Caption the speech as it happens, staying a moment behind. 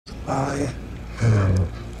I am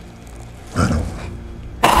Venom.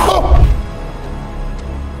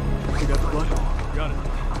 You got the blood? Got it.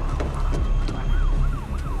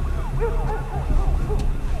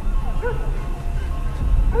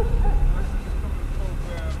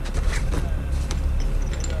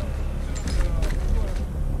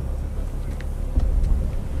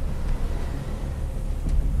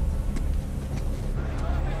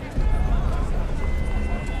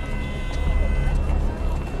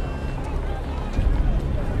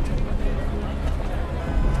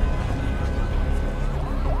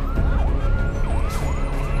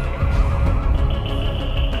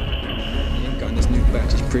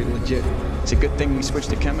 Batch is pretty legit. It's a good thing we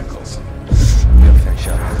switched to chemicals. Yeah, fair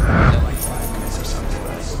shot. They're like 5 minutes or something for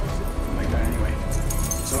us. Like that anyway.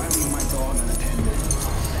 So I leave my dog unattended.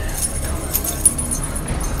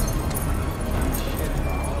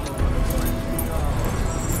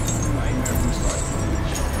 Nightmare from start to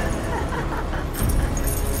finish.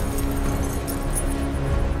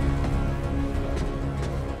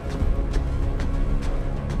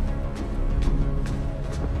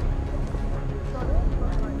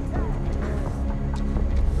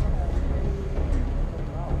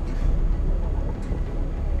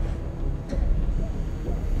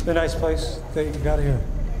 The nice place that you got here.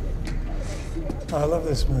 Oh, I love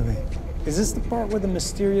this movie. Is this the part where the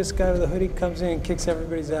mysterious guy with the hoodie comes in and kicks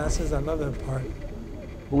everybody's asses? I love that part.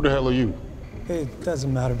 Who the hell are you? It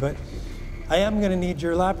doesn't matter, but I am gonna need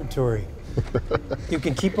your laboratory. You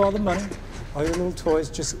can keep all the money, all your little toys,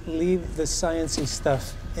 just leave the sciencey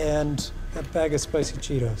stuff and that bag of spicy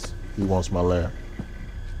Cheetos. He wants my lab.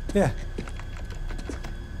 Yeah.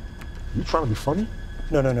 You trying to be funny?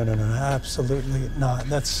 No, absolutely not.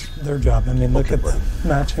 That's their job. I mean, look at the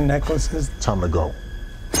matching necklaces. Time to go.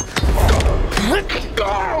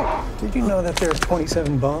 Did you know that there are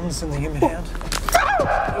 27 bones in the human hand?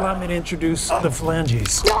 Allow me to introduce the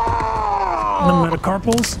phalanges. The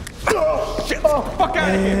metacarpals. Shit, fuck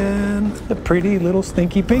out of here! And the pretty little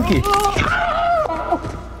stinky pinky.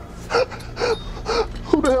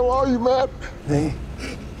 Who the hell are you, man? Me?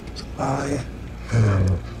 I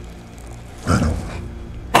am Venom.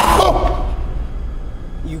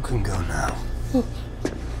 You can go now.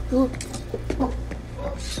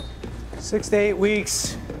 6 to 8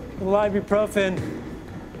 weeks. A little ibuprofen.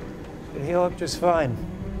 It'll heal up just fine.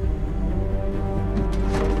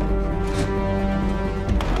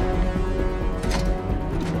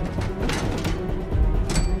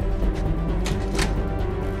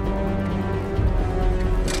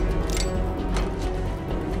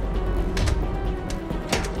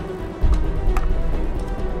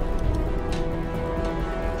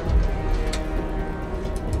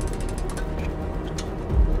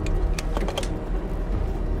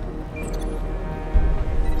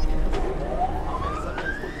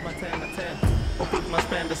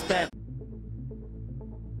 Must understand.